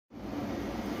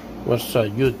What's up,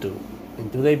 YouTube?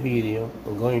 In today's video,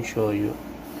 I'm going to show you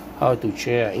how to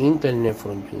share internet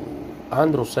from your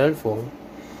Android cell phone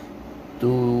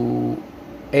to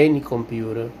any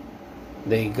computer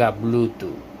that got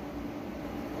Bluetooth.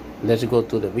 Let's go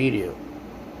to the video.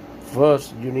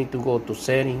 First, you need to go to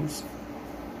settings,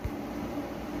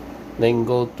 then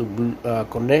go to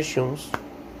connections,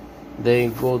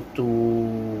 then go to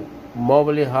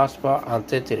mobile hotspot and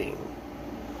tethering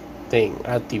thing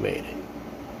activated.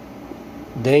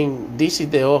 Then this is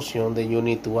the option that you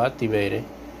need to activate it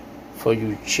for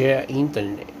your share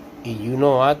internet. If you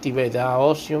don't activate that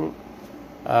option,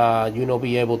 you not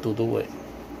be able to do it.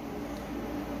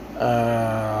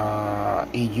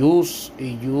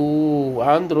 If you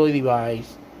Android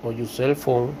device or your cell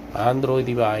phone Android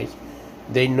device,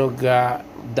 they not got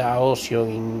that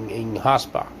option in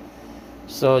hotspot.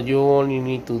 So you only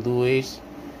need to do is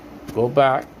go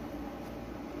back,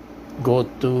 go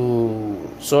to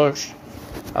search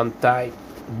and type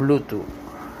Bluetooth.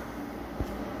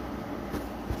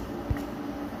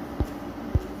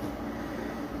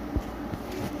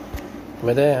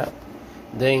 Over there,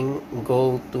 then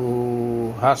go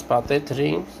to hotspot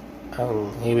tethering,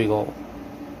 and here we go.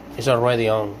 It's already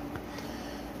on.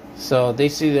 So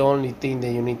this is the only thing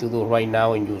that you need to do right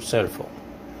now in your cell phone.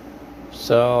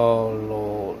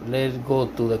 So let's go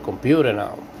to the computer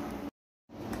now.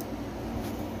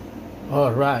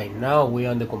 Alright, now we're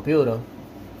on the computer.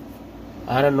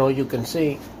 I don't know if you can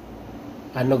see,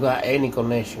 I don't got any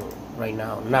connection right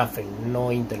now, nothing,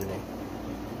 no internet.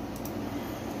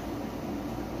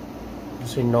 You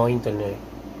see, no internet.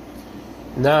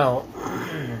 Now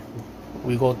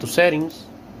we go to settings,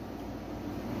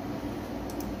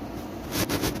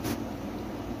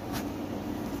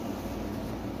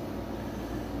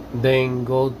 then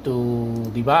go to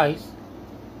device,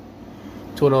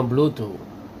 turn on Bluetooth.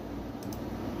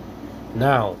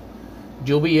 Now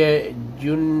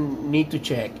you need to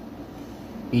check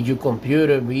if your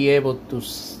computer be able to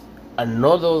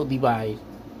another device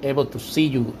able to see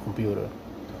your computer.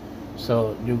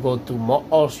 So you go to more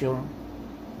option,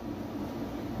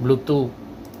 Bluetooth,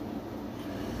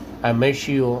 and make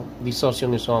sure this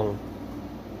option is on.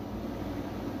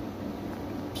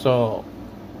 So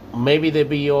maybe they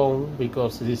be on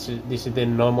because this is the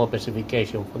normal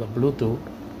specification for the Bluetooth.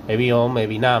 Maybe on,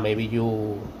 maybe not. Maybe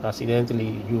you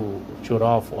accidentally shut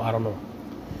off, or I don't know.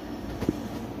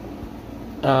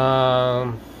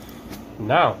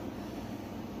 Now,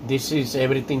 this is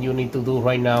everything you need to do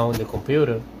right now in the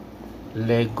computer.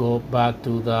 Let's go back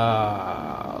to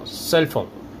the cell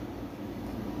phone.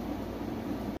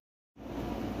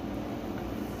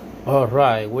 All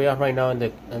right, we are right now in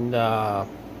the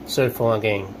cell phone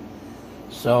again.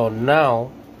 So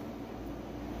now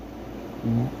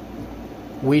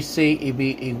we see if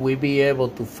we be able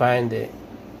to find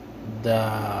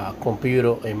the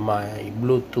computer in my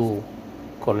Bluetooth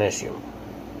connection.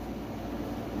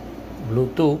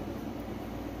 Bluetooth.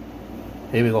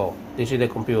 Here we go. This is the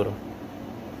computer.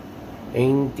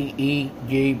 NTEJPOB.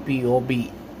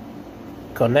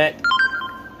 Connect.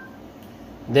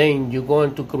 Then you're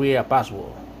going to create a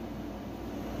password.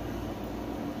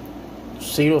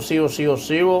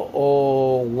 0000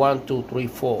 or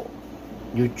 1234.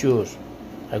 You choose.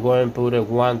 I'm going to put it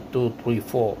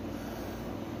 1234,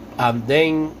 and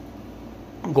then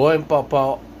go and pop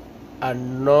out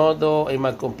another in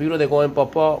my computer. They're going to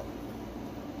pop out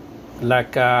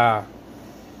like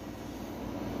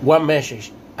one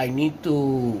message. I need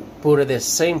to put the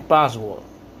same password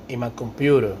in my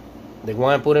computer. The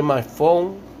one I put in my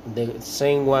phone, the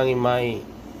same one in my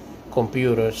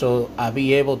computer, so I'll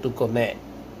be able to connect.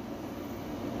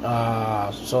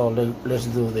 So let's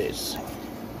do this.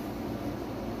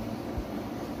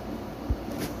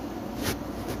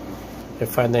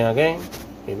 Find them again.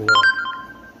 Here we go.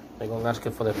 They're gonna ask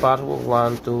you for the password.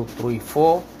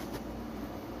 1234.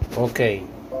 Okay.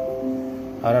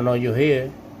 I don't know you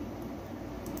here.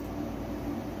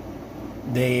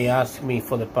 They asked me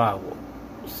for the password,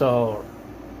 so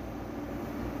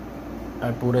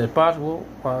I put the password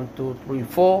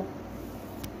 1234.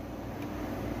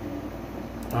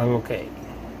 I'm okay.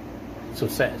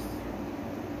 Success.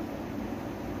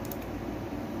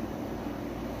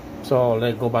 So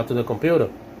let's go back to the computer.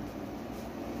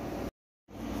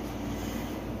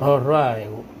 All right,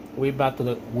 we are back to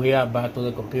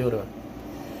the computer.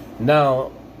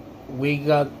 Now we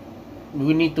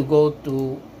need to go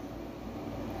to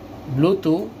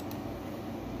Bluetooth.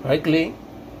 Right click.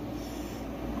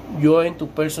 Join to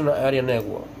personal area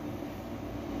network.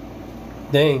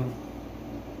 Then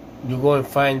you go and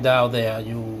find out there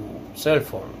your cell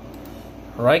phone.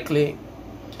 Right click.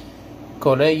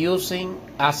 Connect using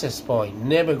access point.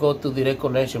 Never go to direct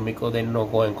connection because they're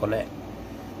not going to connect.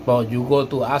 But you go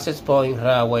to access point,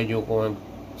 right away you're going to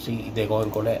see they're going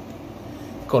to connect.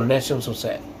 Connection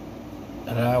success.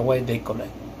 Right away they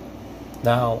connect.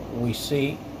 Now we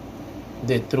see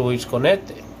the true is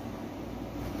connected.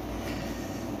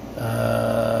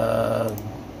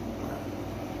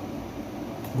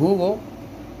 Google,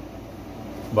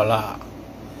 voila.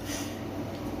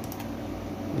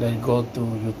 Let's go to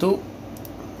YouTube.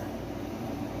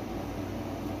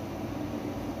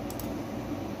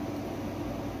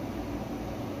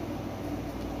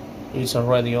 It's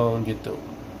already on YouTube.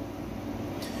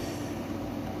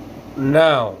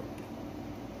 Now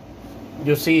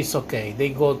you see it's okay. They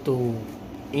go to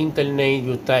internet,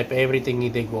 you type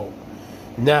everything, they go.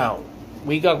 Now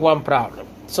we got one problem.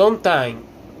 Sometimes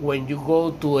when you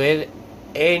go to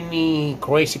any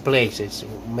crazy places,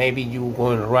 maybe you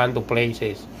go in random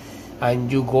places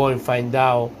and you go and find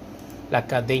out like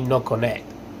they not connect,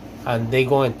 and they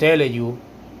go and tell you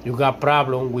got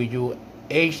problem with your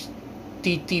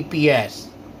HTTPS.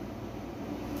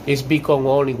 It's become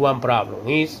only one problem.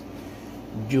 Is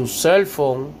your cell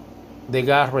phone, they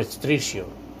got restriction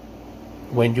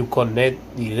when you connect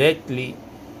directly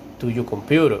to your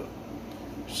computer.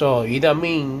 So it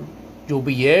means you'll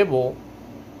be able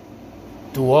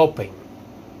to open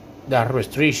that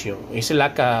restriction. It's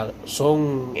like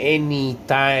any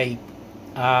type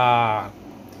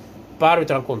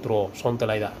parental control, something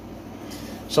like that.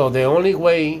 So the only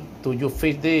way to you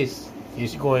fix this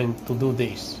is going to do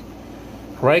this.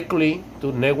 Right click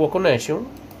to network connection,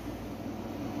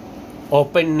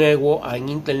 open network and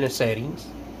internet settings,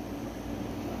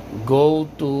 go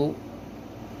to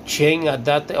change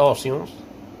adapter options,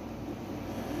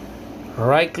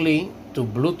 right click to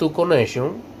Bluetooth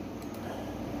connection,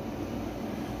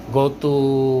 go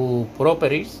to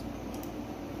properties,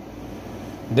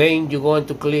 then you're going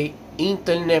to click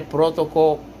Internet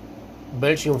Protocol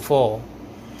version 4,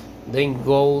 then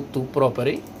go to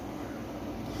property,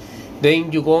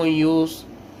 then you're going to use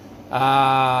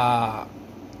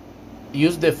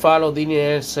the follow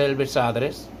DNS service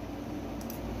address.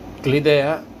 Click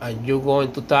there and you're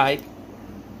going to type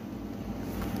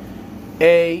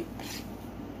A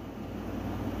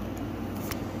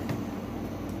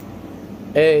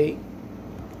in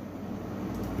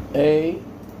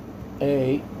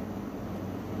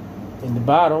the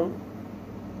bottom,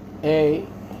 A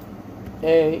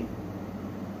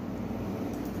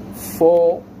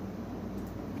 4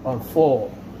 and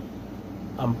 4,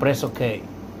 and press OK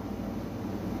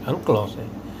and close it.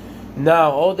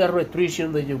 Now all the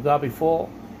restrictions that you got before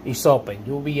is open.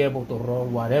 You'll be able to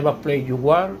run whatever place you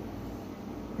want,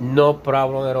 no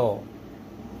problem at all.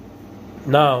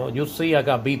 Now you see I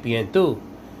got VPN too.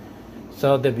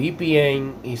 So the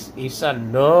VPN is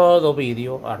another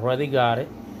video. I already got it.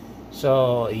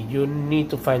 So you need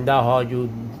to find out how you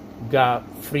got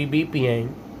free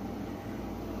VPN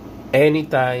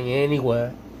anytime,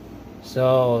 anywhere.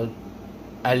 So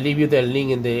I'll leave you the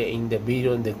link in the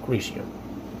video in the description.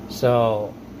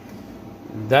 So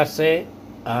that's it.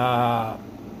 If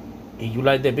you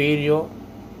like the video,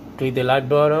 click the like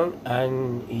button,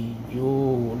 and if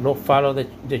you not follow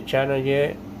the channel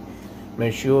yet,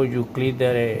 make sure you click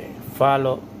the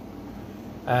follow.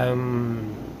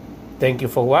 Thank you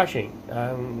for watching,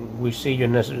 and we'll see you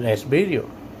in the next video.